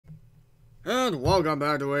And welcome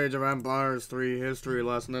back to Age of Empires 3 History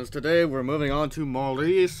Lessons. Today we're moving on to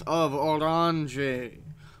Maurice of Orange.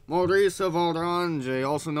 Maurice of Orange,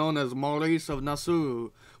 also known as Maurice of Nassau,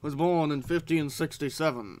 was born in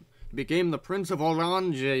 1567. He became the Prince of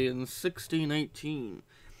Orange in 1618.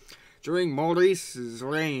 During Maurice's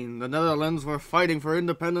reign, the Netherlands were fighting for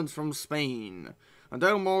independence from Spain.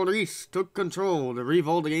 Until Maurice took control, the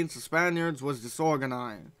revolt against the Spaniards was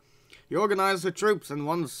disorganized. He organized the troops and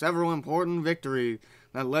won several important victories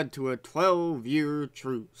that led to a 12-year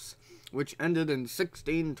truce, which ended in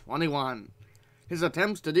 1621. His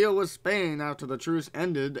attempts to deal with Spain after the truce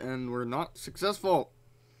ended and were not successful.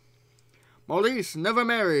 Maurice never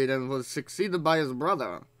married and was succeeded by his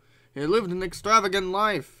brother. He lived an extravagant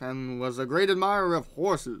life and was a great admirer of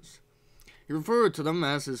horses. He referred to them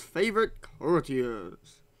as his favorite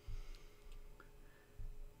courtiers.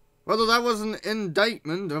 Whether that was an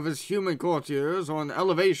indictment of his human courtiers or an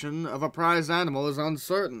elevation of a prized animal is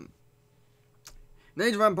uncertain. In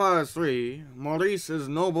Age of Empires 3, Maurice is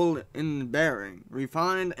noble in bearing,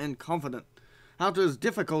 refined and confident. After his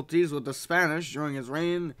difficulties with the Spanish during his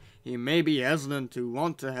reign, he may be hesitant to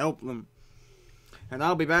want to help them. And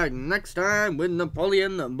I'll be back next time with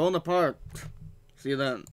Napoleon Bonaparte. See you then.